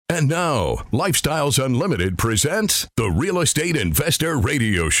And now, Lifestyles Unlimited presents the Real Estate Investor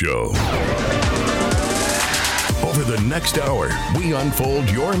Radio Show. Over the next hour, we unfold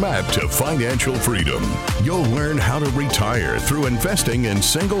your map to financial freedom. You'll learn how to retire through investing in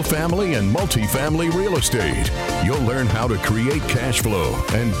single-family and multifamily real estate. You'll learn how to create cash flow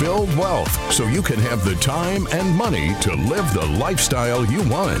and build wealth so you can have the time and money to live the lifestyle you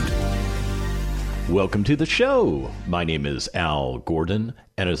want. Welcome to the show. My name is Al Gordon,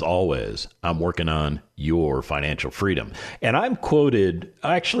 and as always, I'm working on your financial freedom. And I'm quoted,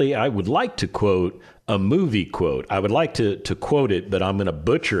 actually, I would like to quote a movie quote. I would like to quote it, but I'm going to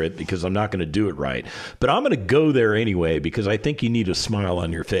butcher it because I'm not going to do it right. But I'm going to go there anyway because I think you need a smile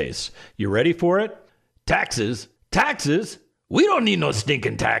on your face. You ready for it? Taxes. Taxes? We don't need no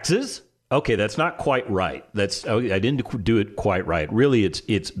stinking taxes. Okay, that's not quite right. I didn't do it quite right. Really,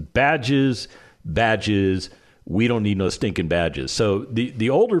 it's badges. We don't need no stinking badges. So the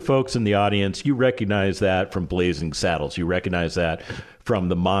older folks in the audience, you recognize that from Blazing Saddles. You recognize that from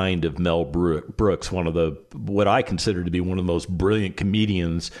the mind of Mel Brooks, what I consider to be one of the most brilliant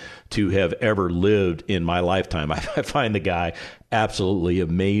comedians to have ever lived in my lifetime. I find the guy absolutely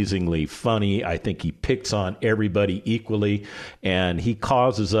amazingly funny. I think he picks on everybody equally, and he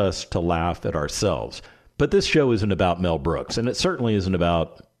causes us to laugh at ourselves. But this show isn't about Mel Brooks, and it certainly isn't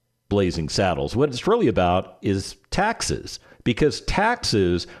about Blazing Saddles. What it's really about is taxes, because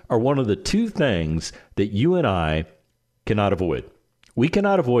taxes are one of the two things that you and I cannot avoid. We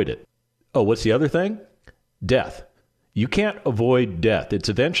cannot avoid it. Oh, what's the other thing? Death. You can't avoid death. It's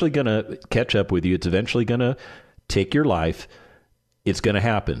eventually going to catch up with you. It's eventually going to take your life. It's going to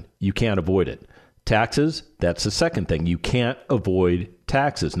happen. You can't avoid it. Taxes, that's the second thing. You can't avoid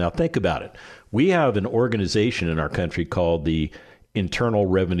taxes. Now think about it. We have an organization in our country called the Internal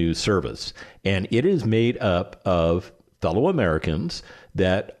Revenue Service, and it is made up of fellow Americans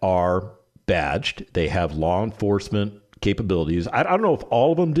that are badged. They have law enforcement capabilities. I don't know if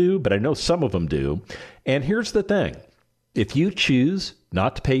all of them do, but I know some of them do. And here's the thing. If you choose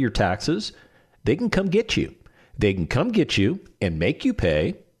not to pay your taxes, they can come get you. They can come get you and make you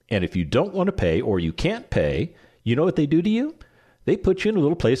pay. And if you don't want to pay or you can't pay, you know what they do to you? They put you in a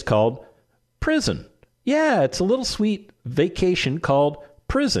little place called prison. Yeah, it's a little sweet vacation called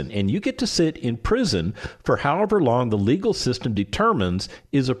prison, and you get to sit in prison for however long the legal system determines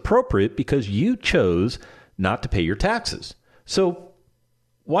is appropriate because you chose not to pay your taxes. So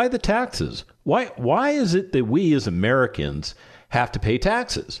why the taxes? Why is it that we as Americans have to pay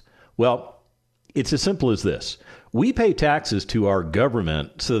taxes? Well, it's as simple as this. We pay taxes to our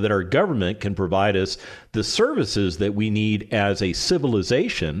government so that our government can provide us the services that we need as a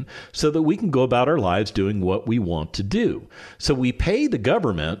civilization so that we can go about our lives doing what we want to do. So we pay the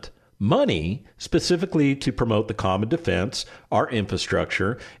government money specifically to promote the common defense, our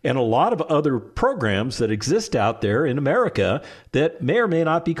infrastructure, and a lot of other programs that exist out there in America that may or may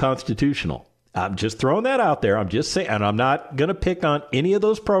not be constitutional. I'm just throwing that out there. I'm just saying, and I'm not going to pick on any of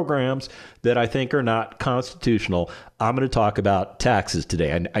those programs that I think are not constitutional. I'm going to talk about taxes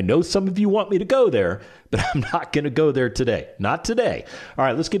today. And I know some of you want me to go there, but I'm not going to go there today. Not today. All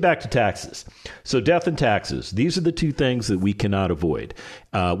right, let's get back to taxes. So death and taxes. These are the two things that we cannot avoid.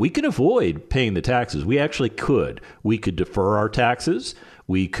 We can avoid paying the taxes. We actually could. We could defer our taxes.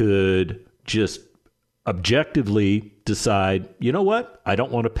 We could just objectively decide, you know what? I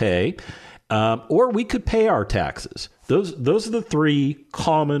don't want to pay. Or we could pay our taxes. Those are the three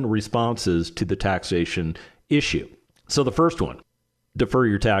common responses to the taxation issue. So the first one, defer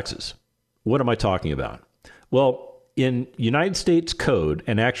your taxes. What am I talking about? Well, in United States Code,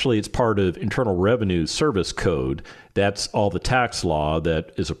 and actually it's part of Internal Revenue Service Code, that's all the tax law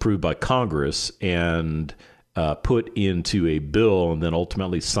that is approved by Congress and put into a bill and then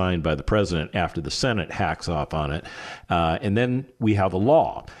ultimately signed by the president after the Senate hacks off on it. And then we have a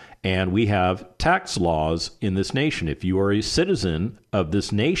law. And we have tax laws in this nation. If you are a citizen of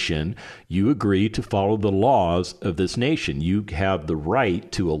this nation, you agree to follow the laws of this nation. You have the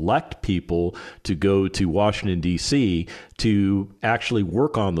right to elect people to go to Washington, D.C. to actually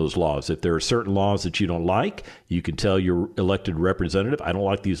work on those laws. If there are certain laws that you don't like, you can tell your elected representative, I don't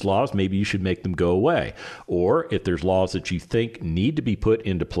like these laws, maybe you should make them go away. Or if there's laws that you think need to be put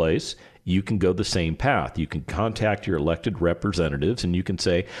into place, you can go the same path. You can contact your elected representatives and you can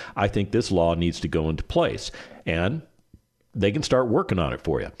say, I think this law needs to go into place. And they can start working on it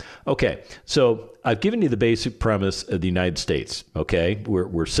for you. Okay, so I've given you the basic premise of the United States. Okay,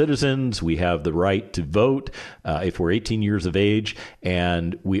 we're citizens. We have the right to vote if we're 18 years of age.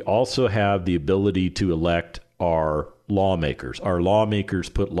 And we also have the ability to elect our lawmakers. Our lawmakers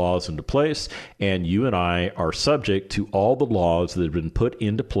put laws into place, and you and I are subject to all the laws that have been put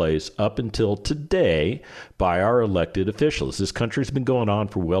into place up until today by our elected officials. This country's been going on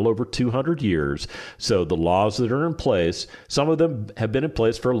for well over 200 years, so the laws that are in place, some of them have been in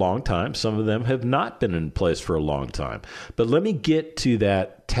place for a long time, some of them have not been in place for a long time. But let me get to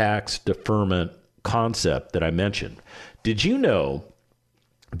that tax deferment concept that I mentioned. Did you know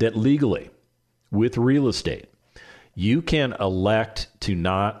that legally, with real estate, you can elect to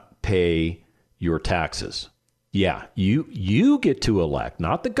not pay your taxes? Yeah, you get to elect,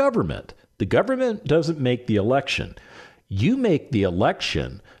 not the government. The government doesn't make the election. You make the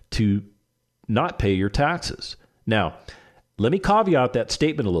election to not pay your taxes. Now, let me caveat that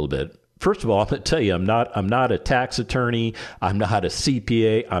statement a little bit. First of all, I'm going to tell you, I'm not a tax attorney. I'm not a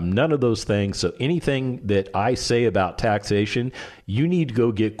CPA. I'm none of those things. So anything that I say about taxation, you need to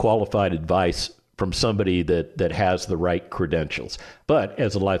go get qualified advice from somebody that has the right credentials. But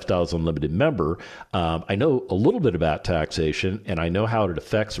as a Lifestyles Unlimited member, I know a little bit about taxation, and I know how it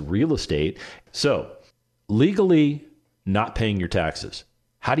affects real estate. So legally not paying your taxes.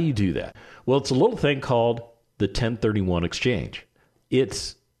 How do you do that? Well, it's a little thing called the 1031 exchange.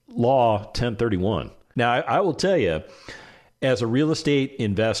 It's Law 1031. Now, I will tell you, as a real estate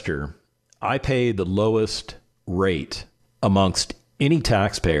investor, I pay the lowest rate amongst any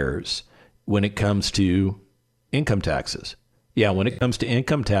taxpayers when it comes to income taxes. Yeah, when it comes to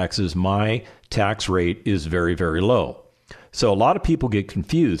income taxes, my tax rate is very, very low. So a lot of people get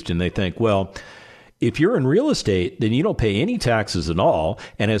confused and they think, well, if you're in real estate, then you don't pay any taxes at all.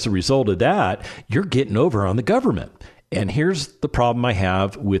 And as a result of that, you're getting over on the government. And here's the problem I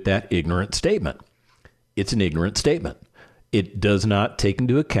have with that ignorant statement. It's an ignorant statement. It does not take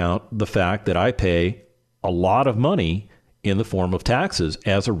into account the fact that I pay a lot of money in the form of taxes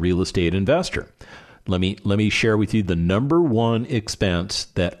as a real estate investor. Let me share with you the number one expense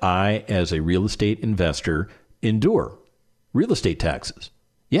that I, as a real estate investor, endure. Real estate taxes.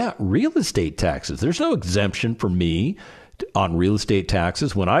 Yeah, real estate taxes. There's no exemption for me on real estate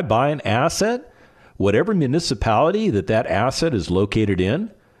taxes. When I buy an asset, whatever municipality that asset is located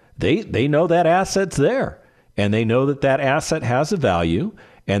in, they know that asset's there. And they know that asset has a value.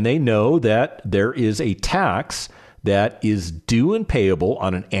 And they know that there is a tax that is due and payable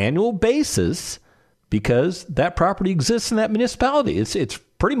on an annual basis because that property exists in that municipality. It's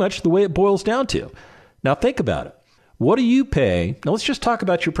pretty much the way it boils down to. Now think about it. What do you pay? Now let's just talk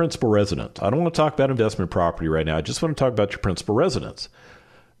about your principal residence. I don't want to talk about investment property right now. I just want to talk about your principal residence.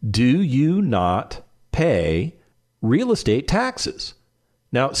 Do you not pay real estate taxes?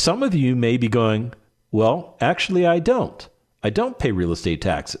 Now, some of you may be going, well, actually, I don't. I don't pay real estate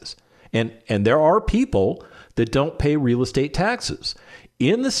taxes. And there are people that don't pay real estate taxes.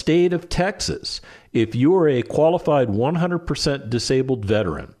 In the state of Texas, if you are a qualified 100% disabled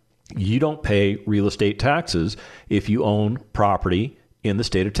veteran, you don't pay real estate taxes if you own property in the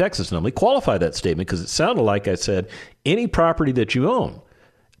state of Texas. Now, let me qualify that statement because it sounded like I said any property that you own.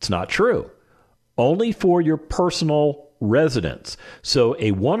 It's not true. Only for your personal residence. So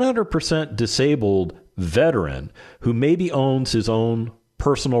a 100% disabled veteran who maybe owns his own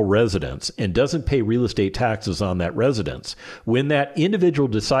personal residence and doesn't pay real estate taxes on that residence, when that individual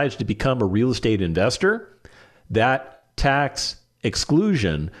decides to become a real estate investor, that tax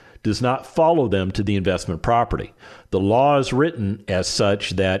exclusion does not follow them to the investment property. The law is written as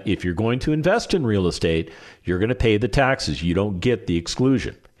such that if you're going to invest in real estate, you're going to pay the taxes. You don't get the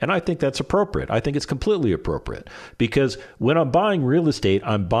exclusion. And I think that's appropriate. I think it's completely appropriate because when I'm buying real estate,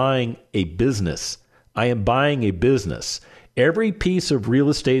 I'm buying a business. I am buying a business. Every piece of real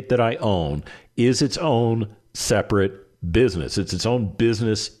estate that I own is its own separate business. It's its own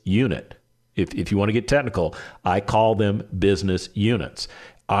business unit. If you want to get technical, I call them business units.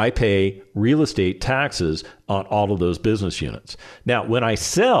 I pay real estate taxes on all of those business units. Now, when I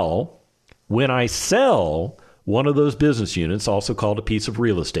sell one of those business units, also called a piece of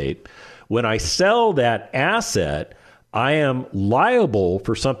real estate, when I sell that asset, I am liable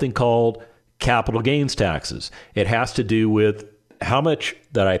for something called capital gains taxes. It has to do with how much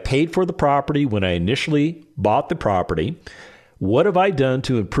that I paid for the property when I initially bought the property. What have I done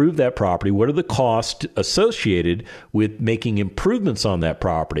to improve that property? What are the costs associated with making improvements on that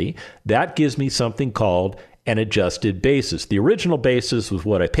property? That gives me something called an adjusted basis. The original basis was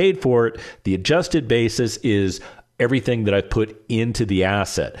what I paid for it. The adjusted basis is everything that I put into the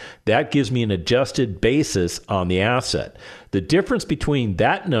asset. That gives me an adjusted basis on the asset. The difference between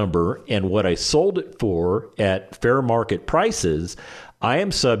that number and what I sold it for at fair market prices, I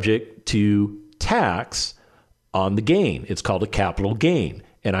am subject to tax on the gain. It's called a capital gain,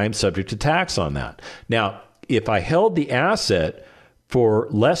 and I am subject to tax on that. Now, if I held the asset for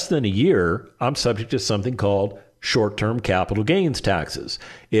less than a year, I'm subject to something called short-term capital gains taxes.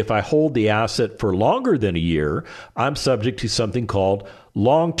 If I hold the asset for longer than a year, I'm subject to something called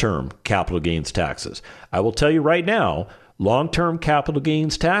long-term capital gains taxes. I will tell you right now, long-term capital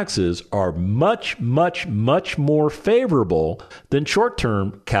gains taxes are much, much, much more favorable than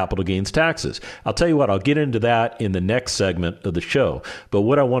short-term capital gains taxes. I'll tell you what, I'll get into that in the next segment of the show. But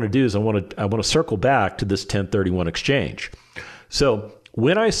what I want to do is I want to circle back to this 1031 exchange. So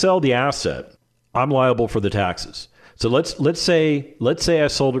when I sell the asset, I'm liable for the taxes. So let's say I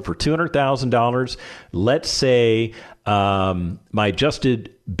sold it for $200,000. Let's say my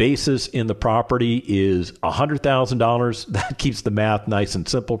adjusted basis in the property is $100,000. That keeps the math nice and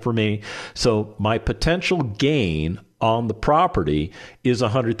simple for me. So my potential gain on the property is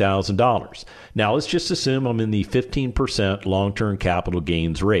 $100,000. Now, let's just assume I'm in the 15% long-term capital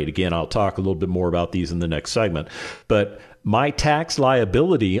gains rate. Again, I'll talk a little bit more about these in the next segment. But my tax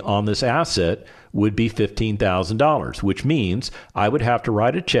liability on this asset would be $15,000, which means I would have to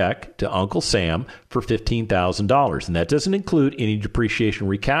write a check to Uncle Sam for $15,000. And that doesn't include any depreciation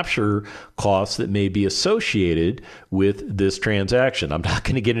recapture costs that may be associated with this transaction. I'm not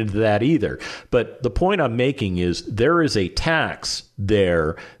going to get into that either. But the point I'm making is there is a tax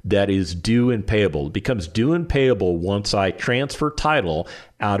there that is due and payable. It becomes due and payable once I transfer title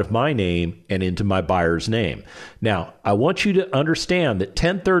out of my name and into my buyer's name. Now, I want you to understand that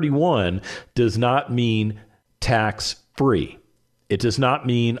 1031 does not mean tax-free. It does not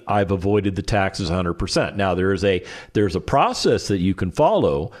mean I've avoided the taxes 100%. Now, there's a process that you can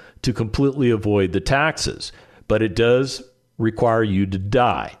follow to completely avoid the taxes, but it does require you to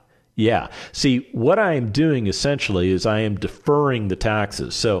die. Yeah. See, what I am doing essentially is I am deferring the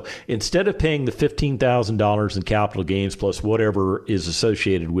taxes. So instead of paying the $15,000 in capital gains plus whatever is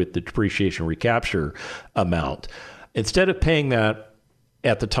associated with the depreciation recapture amount, instead of paying that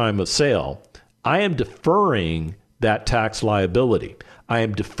at the time of sale, I am deferring that tax liability. I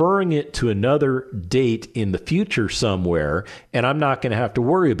am deferring it to another date in the future somewhere, and I'm not going to have to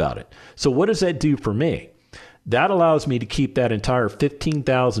worry about it. So what does that do for me? That allows me to keep that entire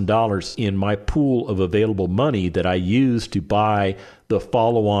 $15,000 in my pool of available money that I use to buy the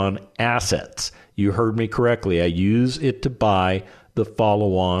follow-on assets. You heard me correctly. I use it to buy the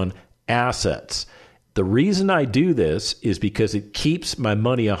follow-on assets. The reason I do this is because it keeps my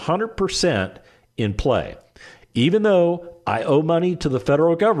money 100% in play. Even though I owe money to the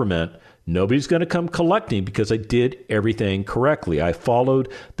federal government, nobody's going to come collecting because I did everything correctly. I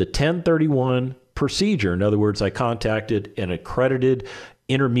followed the 1031 procedure. In other words, I contacted an accredited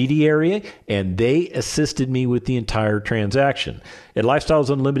intermediary and they assisted me with the entire transaction. At Lifestyles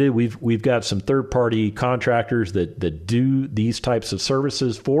Unlimited, we've got some third-party contractors that do these types of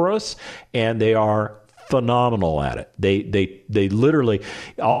services for us, and they are phenomenal at it. They literally,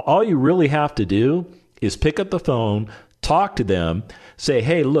 all you really have to do is pick up the phone, talk to them, say,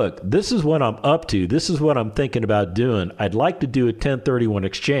 hey, look, this is what I'm up to. This is what I'm thinking about doing. I'd like to do a 1031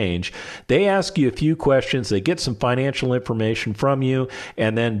 exchange. They ask you a few questions. They get some financial information from you.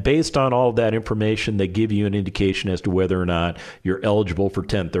 And then based on all of that information, they give you an indication as to whether or not you're eligible for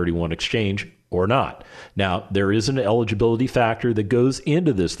 1031 exchange or not. Now, there is an eligibility factor that goes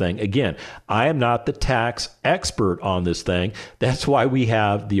into this thing. Again, I am not the tax expert on this thing. That's why we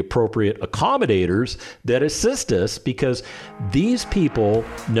have the appropriate accommodators that assist us, because these people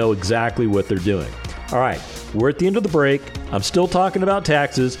know exactly what they're doing. All right, we're at the end of the break. I'm still talking about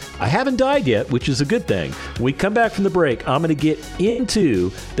taxes. I haven't died yet, which is a good thing. When we come back from the break, I'm going to get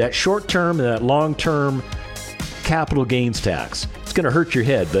into that short-term and that long-term capital gains tax. It's going to hurt your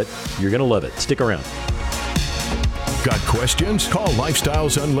head, but you're going to love it. Stick around. Got questions? Call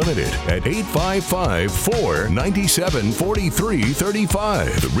Lifestyles Unlimited at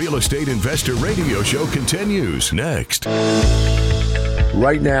 855-497-4335. The Real Estate Investor Radio Show continues next.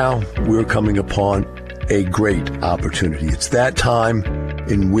 Right now, we're coming upon a great opportunity. It's that time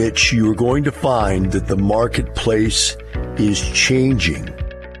in which you're going to find that the marketplace is changing.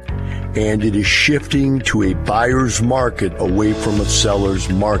 And it is shifting to a buyer's market away from a seller's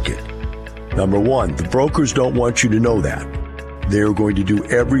market. Number one, the brokers don't want you to know that. They're going to do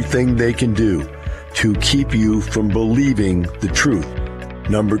everything they can do to keep you from believing the truth.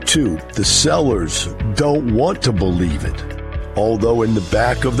 Number two, the sellers don't want to believe it, although in the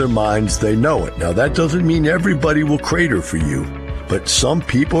back of their minds they know it. Now, that doesn't mean everybody will crater for you. But some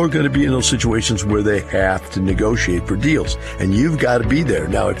people are going to be in those situations where they have to negotiate for deals, and you've got to be there.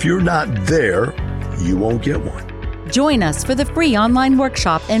 Now, if you're not there, you won't get one. Join us for the free online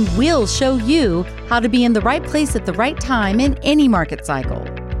workshop, and we'll show you how to be in the right place at the right time in any market cycle.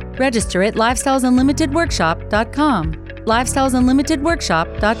 Register at lifestylesunlimitedworkshop.com.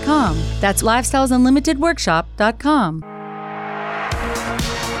 lifestylesunlimitedworkshop.com. That's lifestylesunlimitedworkshop.com.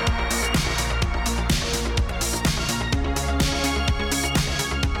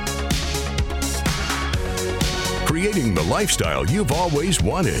 Creating the lifestyle you've always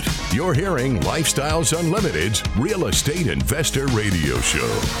wanted. You're hearing Lifestyles Unlimited's Real Estate Investor Radio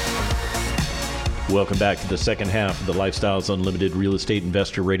Show. Welcome back to the second half of the Lifestyles Unlimited Real Estate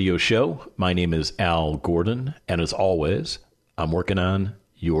Investor Radio Show. My name is Al Gordon, and as always, I'm working on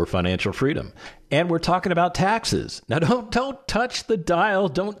your financial freedom. And we're talking about taxes. Now, don't touch the dial.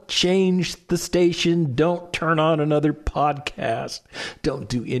 Don't change the station. Don't turn on another podcast. Don't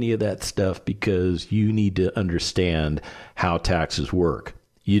do any of that stuff, because you need to understand how taxes work.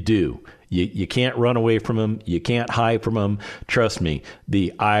 You do. You can't run away from them. You can't hide from them. Trust me,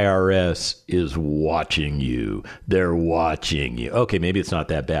 the IRS is watching you. They're watching you. Okay, maybe it's not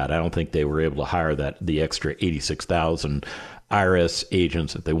that bad. I don't think they were able to hire the extra 86,000 IRS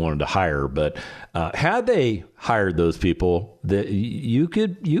agents that they wanted to hire. But had they hired those people, that you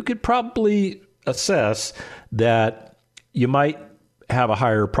could probably assess that you might have a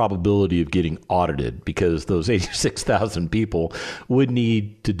higher probability of getting audited, because those 86,000 people would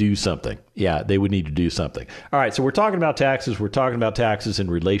need to do something. Yeah, they would need to do something. All right, so we're talking about taxes. We're talking about taxes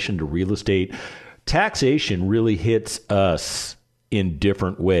in relation to real estate. Taxation really hits us in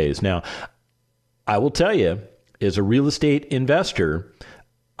different ways. Now, I will tell you, as a real estate investor,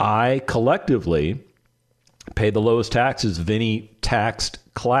 I collectively pay the lowest taxes of any taxed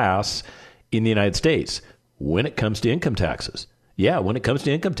class in the United States when it comes to income taxes. Yeah, when it comes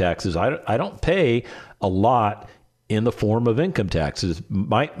to income taxes, I don't pay a lot in the form of income taxes.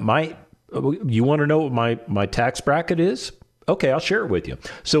 You want to know what my tax bracket is? Okay, I'll share it with you.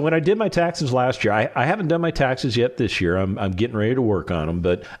 So when I did my taxes last year, I haven't done my taxes yet this year. I'm getting ready to work on them,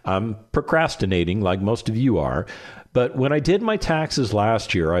 but I'm procrastinating like most of you are. But when I did my taxes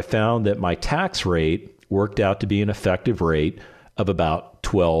last year, I found that my tax rate worked out to be an effective rate of about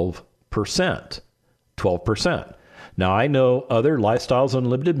 12%. 12%. Now, I know other Lifestyles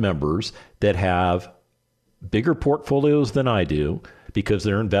Unlimited members that have bigger portfolios than I do, because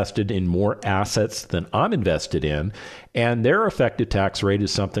they're invested in more assets than I'm invested in, and their effective tax rate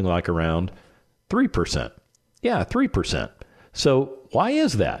is something like around 3%. Yeah, 3%. So why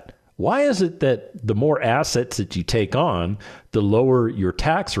is that? Why is it that the more assets that you take on, the lower your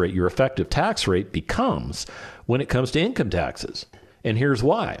tax rate, your effective tax rate becomes when it comes to income taxes? And here's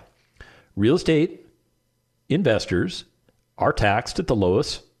why. Real estate investors are taxed at the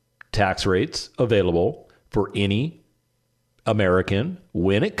lowest tax rates available for any American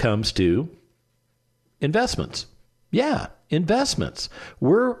when it comes to investments. Yeah, investments.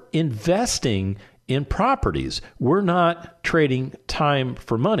 We're investing in properties. We're not trading time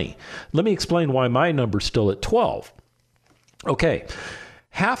for money. Let me explain why my number's still at 12. Okay,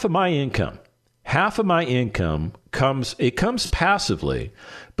 half of my income comes passively,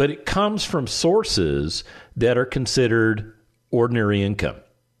 but it comes from sources that are considered ordinary income.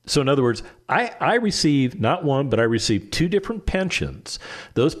 So in other words, I receive not one, but I receive two different pensions.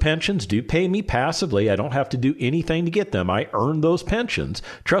 Those pensions do pay me passively. I don't have to do anything to get them. I earn those pensions.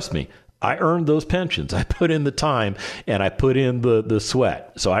 Trust me, I earned those pensions. I put in the time and I put in the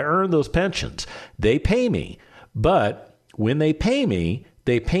sweat. So I earned those pensions. They pay me. But when they pay me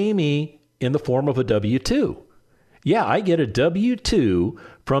in the form of a W-2. Yeah, I get a W-2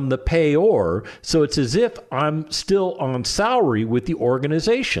 from the payor, so it's as if I'm still on salary with the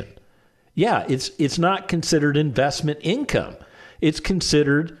organization. Yeah, it's not considered investment income. It's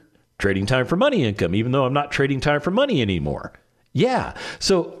considered trading time for money income, even though I'm not trading time for money anymore. Yeah,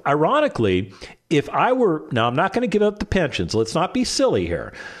 so ironically, now I'm not going to give up the pensions. Let's not be silly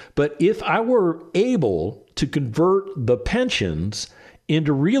here. But if I were able to convert the pensions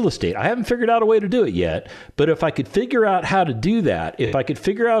into real estate, I haven't figured out a way to do it yet, but if I could figure out how to do that, if I could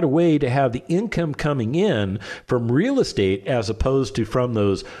figure out a way to have the income coming in from real estate as opposed to from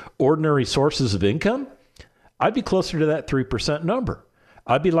those ordinary sources of income, I'd be closer to that 3% number.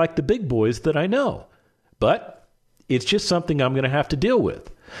 I'd be like the big boys that I know. But it's just something I'm going to have to deal with.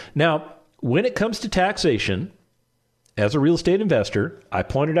 Now, when it comes to taxation, as a real estate investor, I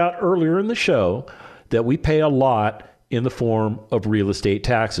pointed out earlier in the show that we pay a lot in the form of real estate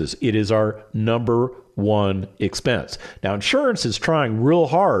taxes. It is our number one expense. Now, insurance is trying real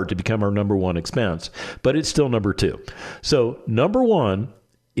hard to become our number one expense, but it's still number two. So number one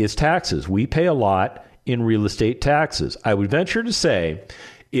is taxes. We pay a lot in real estate taxes. I would venture to say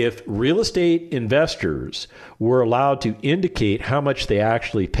If real estate investors were allowed to indicate how much they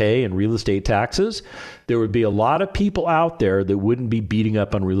actually pay in real estate taxes, there would be a lot of people out there that wouldn't be beating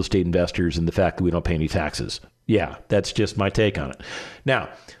up on real estate investors and the fact that we don't pay any taxes. Yeah, that's just my take on it. Now,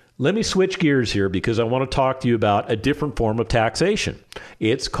 let me switch gears here because I want to talk to you about a different form of taxation.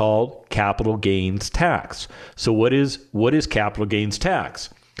 It's called capital gains tax. So what is capital gains tax?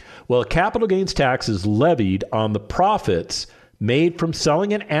 Well, capital gains tax is levied on the profits made from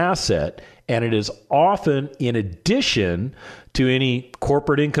selling an asset, and it is often in addition to any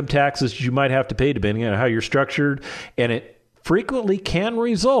corporate income taxes you might have to pay depending on how you're structured, and it frequently can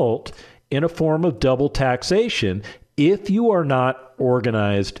result in a form of double taxation if you are not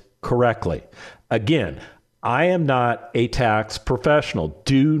organized correctly. Again, I am not a tax professional.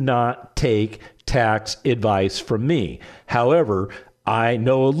 Do not take tax advice from me. However, I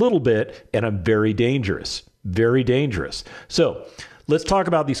know a little bit, and I'm very dangerous. Very dangerous. So let's talk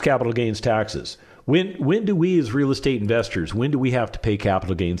about these capital gains taxes. When do we as real estate investors, when do we have to pay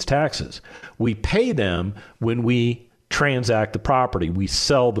capital gains taxes? We pay them when we transact the property. We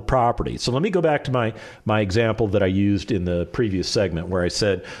sell the property. So let me go back to my example that I used in the previous segment where I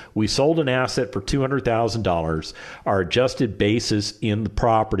said we sold an asset for $200,000. Our adjusted basis in the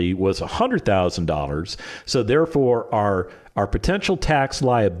property was $100,000. So therefore our potential tax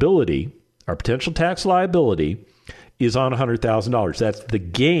liability is on $100,000. That's the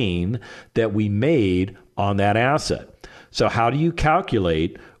gain that we made on that asset. So how do you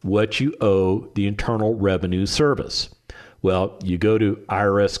calculate what you owe the Internal Revenue Service? Well, you go to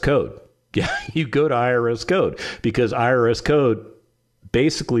IRS code. Yeah, you go to IRS code because IRS code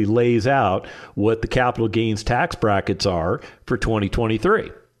basically lays out what the capital gains tax brackets are for 2023.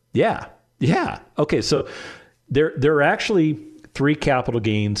 Yeah. Okay, so there are actually 3 capital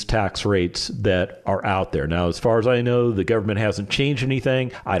gains tax rates that are out there. Now, as far as I know, the government hasn't changed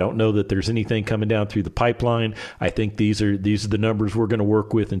anything. I don't know that there's anything coming down through the pipeline. I think these are the numbers we're going to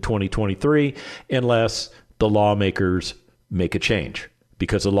work with in 2023 unless the lawmakers make a change,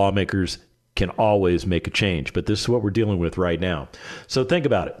 because the lawmakers can always make a change. But this is what we're dealing with right now. So think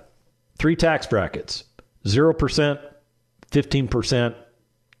about it. 3 tax brackets, 0%, 15%,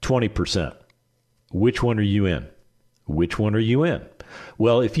 20%. Which one are you in? Which one are you in?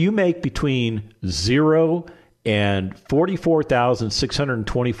 Well, if you make between $0 and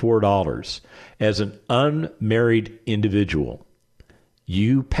 $44,624 as an unmarried individual,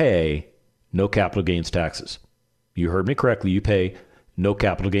 you pay no capital gains taxes. You heard me correctly. You pay no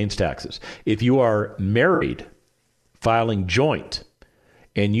capital gains taxes. If you are married, filing joint,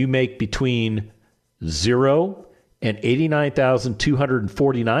 and you make between $0 and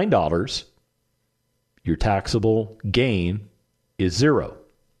 $89,249, your taxable gain is $0.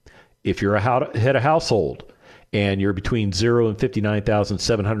 If you're a head of household and you're between $0 and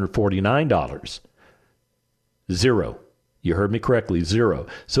 $59,749, $0. You heard me correctly, $0.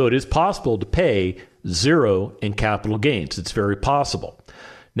 So it is possible to pay $0 in capital gains. It's very possible.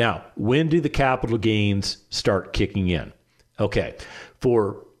 Now, when do the capital gains start kicking in? Okay,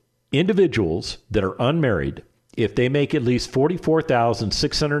 for individuals that are unmarried, if they make at least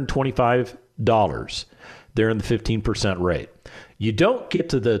 $44,625, they're in the 15% rate. You don't get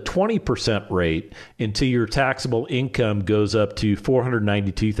to the 20% rate until your taxable income goes up to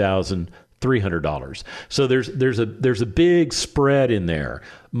 $492,300. So there's a big spread in there.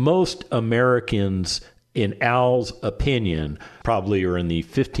 Most Americans, in Al's opinion, probably are in the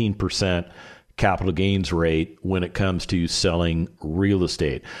 15% capital gains rate when it comes to selling real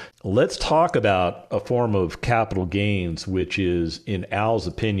estate. Let's talk about a form of capital gains, which is, in Al's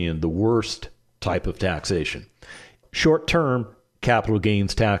opinion, the worst type of taxation. Short-term capital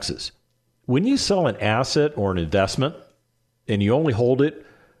gains taxes. When you sell an asset or an investment and you only hold it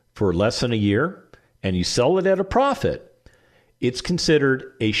for less than a year and you sell it at a profit, it's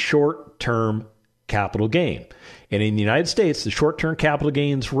considered a short-term capital gain. And in the United States, the short-term capital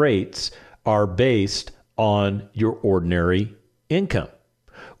gains rates are based on your ordinary income.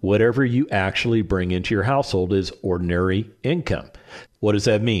 Whatever you actually bring into your household is ordinary income. What does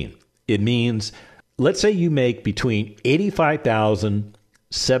that mean? It means, let's say you make between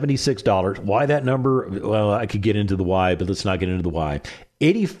 $85,076. Why that number? Well, I could get into the why, but let's not get into the why.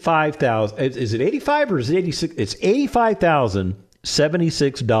 85,000. Is it 85 or is it 86? It's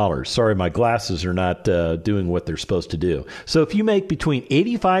 $85,076. Sorry, my glasses are not doing what they're supposed to do. So if you make between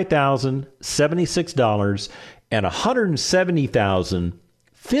 $85,076 and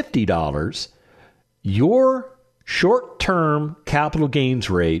 $170,050, your short-term capital gains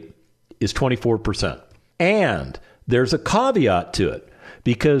rate is 24%. And there's a caveat to it,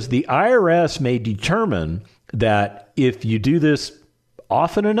 because the IRS may determine that if you do this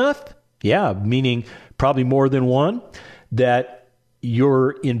often enough, yeah, meaning probably more than one, that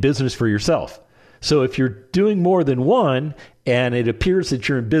you're in business for yourself. So if you're doing more than one and it appears that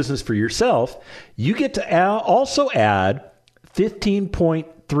you're in business for yourself, you get to also add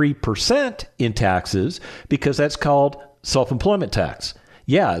 15.3% in taxes because that's called self-employment tax.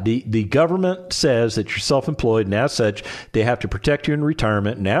 Yeah, the government says that you're self-employed, and as such, they have to protect you in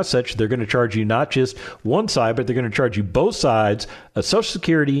retirement, and as such, they're going to charge you not just one side, but they're going to charge you both sides of Social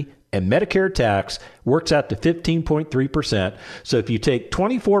Security and Medicare tax. Works out to 15.3%. So if you take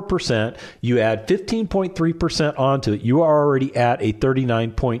 24%, you add 15.3% onto it, you are already at a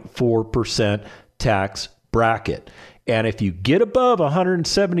 39.4% tax bracket. And if you get above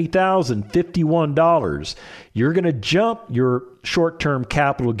 $170,051, you're going to jump your short-term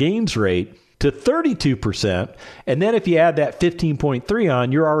capital gains rate to 32%. And then if you add that 15.3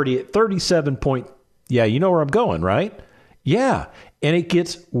 on, you're already at 37 point. Yeah, you know where I'm going, right? Yeah. And it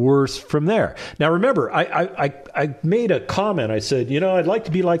gets worse from there. Now, remember, I made a comment. I said, I'd like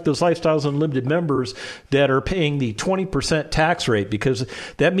to be like those Lifestyles Unlimited members that are paying the 20% tax rate, because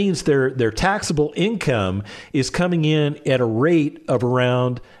that means their taxable income is coming in at a rate of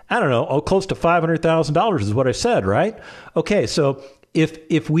around, close to $500,000 is what I said, right? Okay, so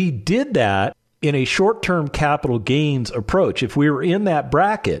if we did that in a short-term capital gains approach, if we were in that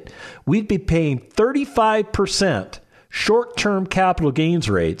bracket, we'd be paying 35% short-term capital gains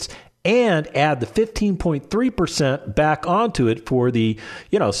rates and add the 15.3% back onto it for the,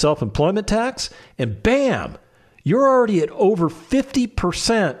 self-employment tax, and bam, you're already at over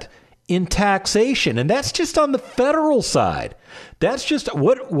 50% in taxation. And that's just on the federal side. That's just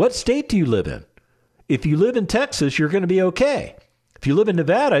what state do you live in? If you live in Texas, you're going to be okay. If you live in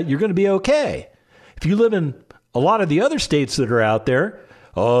Nevada, you're going to be okay. If you live in a lot of the other states that are out there,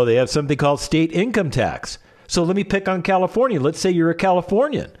 they have something called state income tax. So let me pick on California. Let's say you're a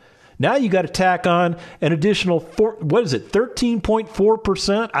Californian. Now you got to tack on an additional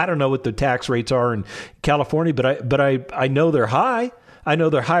 13.4%. I don't know what the tax rates are in California, but I know they're high. I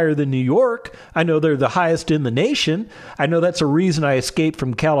know they're higher than New York. I know they're the highest in the nation. I know that's a reason I escaped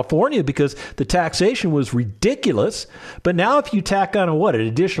from California, because the taxation was ridiculous. But now if you tack on an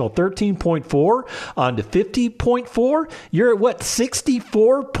additional 13.4 onto 50.4, you're at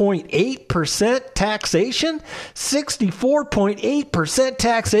 64.8% taxation? 64.8%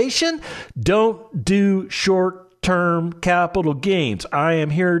 taxation? Don't do short-term capital gains. I am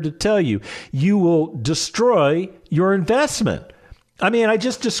here to tell you, you will destroy your investment. I mean, I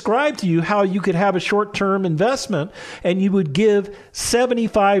just described to you how you could have a short-term investment and you would give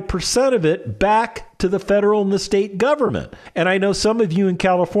 75% of it back to the federal and the state government. And I know some of you in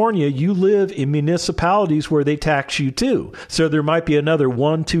California, you live in municipalities where they tax you too. So there might be another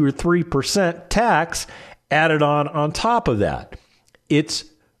 1, 2, or 3% tax added on top of that. It's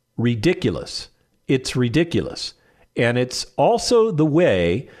ridiculous. It's ridiculous. And it's also the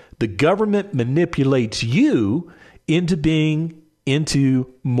way the government manipulates you into being into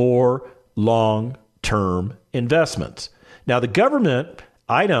more long-term investments. Now, the government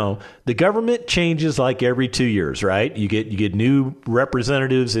changes like every 2 years, right? You get new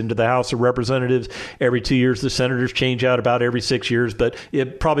representatives into the House of Representatives every 2 years. The senators change out about every 6 years, but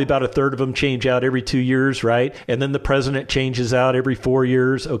probably about a third of them change out every 2 years, right? And then the president changes out every 4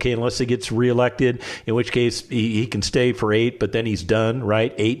 years, okay, unless he gets reelected, in which case he can stay for 8, but then he's done,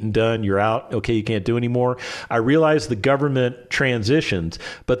 right? 8 and done, you're out. Okay, you can't do anymore. I realize the government transitions,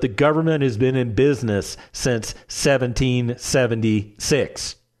 but the government has been in business since 1776.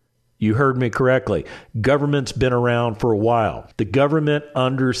 You heard me correctly. Government's been around for a while. The government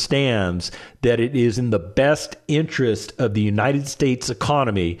understands that it is in the best interest of the United States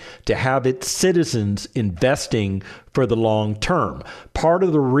economy to have its citizens investing for the long term. Part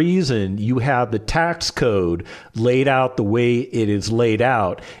of the reason you have the tax code laid out the way it is laid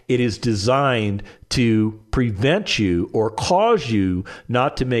out, it is designed to prevent you or cause you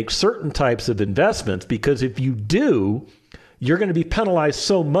not to make certain types of investments, because if you do, you're going to be penalized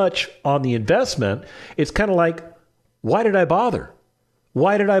so much on the investment. It's kind of like, why did I bother?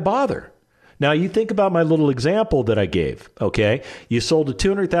 Why did I bother? Now, you think about my little example that I gave, okay? You sold a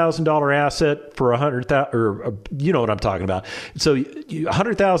 $200,000 asset for $100,000, or you know what I'm talking about. So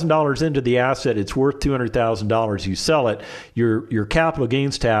 $100,000 into the asset, it's worth $200,000. You sell it, your capital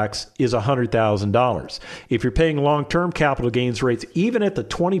gains tax is $100,000. If you're paying long-term capital gains rates, even at the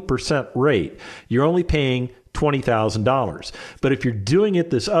 20% rate, you're only paying $20,000. But if you're doing it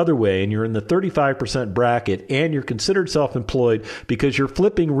this other way and you're in the 35% bracket and you're considered self-employed because you're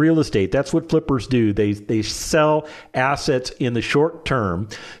flipping real estate, that's what flippers do. They sell assets in the short term.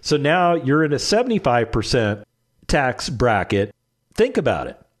 So now you're in a 75% tax bracket think about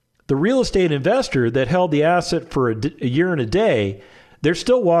it. The real estate investor that held the asset for a year and a day, they're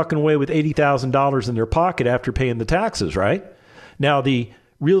still walking away with $80,000 in their pocket after paying the taxes, right? Now, the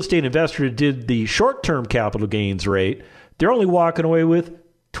real estate investor that did the short-term capital gains rate, they're only walking away with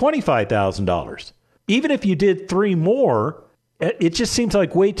 $25,000. Even if you did 3 more, it just seems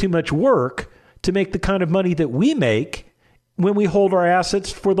like way too much work to make the kind of money that we make when we hold our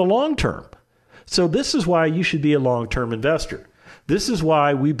assets for the long term. So this is why you should be a long-term investor. This is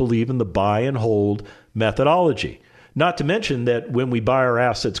why we believe in the buy and hold methodology. Not to mention that when we buy our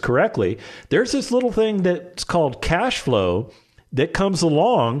assets correctly, there's this little thing that's called cash flow that comes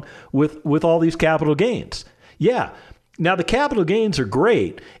along with all these capital gains. Yeah. Now, the capital gains are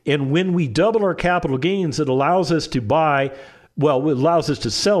great. And when we double our capital gains, it allows us to buy, well, it allows us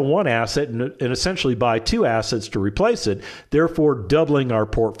to sell one asset and essentially buy 2 assets to replace it, therefore doubling our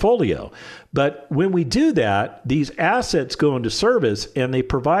portfolio. But when we do that, these assets go into service and they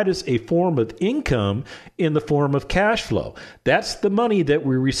provide us a form of income in the form of cash flow. That's the money that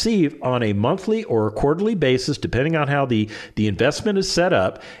we receive on a monthly or a quarterly basis, depending on how the investment is set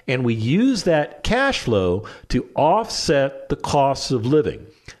up. And we use that cash flow to offset the costs of living.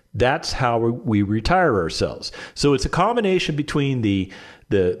 That's how we retire ourselves. So it's a combination between the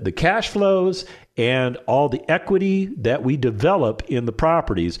cash flows and all the equity that we develop in the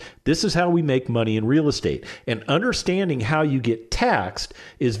properties. This is how we make money in real estate. And understanding how you get taxed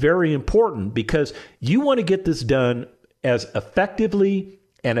is very important because you want to get this done as effectively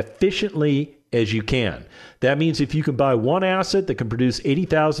and efficiently as you can. That means if you can buy one asset that can produce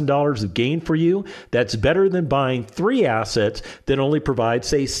 $80,000 of gain for you, that's better than buying 3 assets that only provide,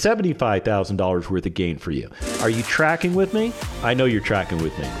 say, $75,000 worth of gain for you. Are you tracking with me? I know you're tracking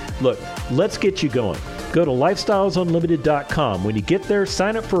with me. Look, let's get you going. Go to lifestylesunlimited.com. When you get there,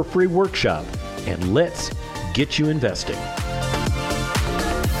 sign up for a free workshop, and let's get you investing.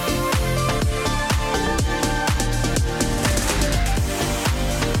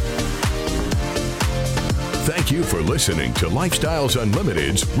 Thank you for listening to Lifestyles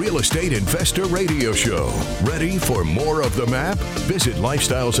Unlimited's Real Estate Investor Radio Show. Ready for more of the map? Visit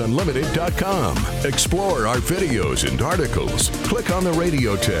lifestylesunlimited.com. Explore our videos and articles. Click on the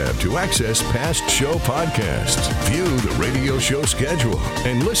radio tab to access past show podcasts. View the radio show schedule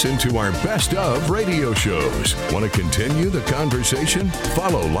and listen to our best of radio shows. Want to continue the conversation?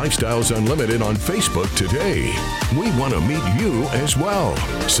 Follow Lifestyles Unlimited on Facebook today. We want to meet you as well.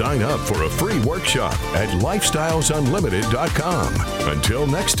 Sign up for a free workshop at lifestylesunlimited.com. Until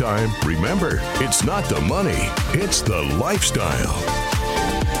next time, remember, it's not the money, it's the lifestyle.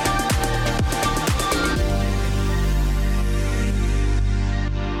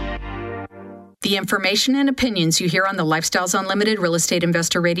 The information and opinions you hear on the Lifestyles Unlimited Real Estate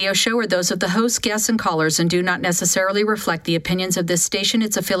Investor Radio Show are those of the hosts, guests, and callers and do not necessarily reflect the opinions of this station,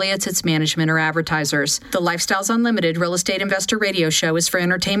 its affiliates, its management, or advertisers. The Lifestyles Unlimited Real Estate Investor Radio Show is for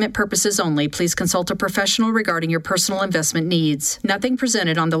entertainment purposes only. Please consult a professional regarding your personal investment needs. Nothing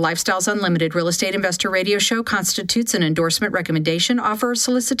presented on the Lifestyles Unlimited Real Estate Investor Radio Show constitutes an endorsement, recommendation, offer, or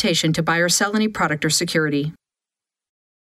solicitation to buy or sell any product or security.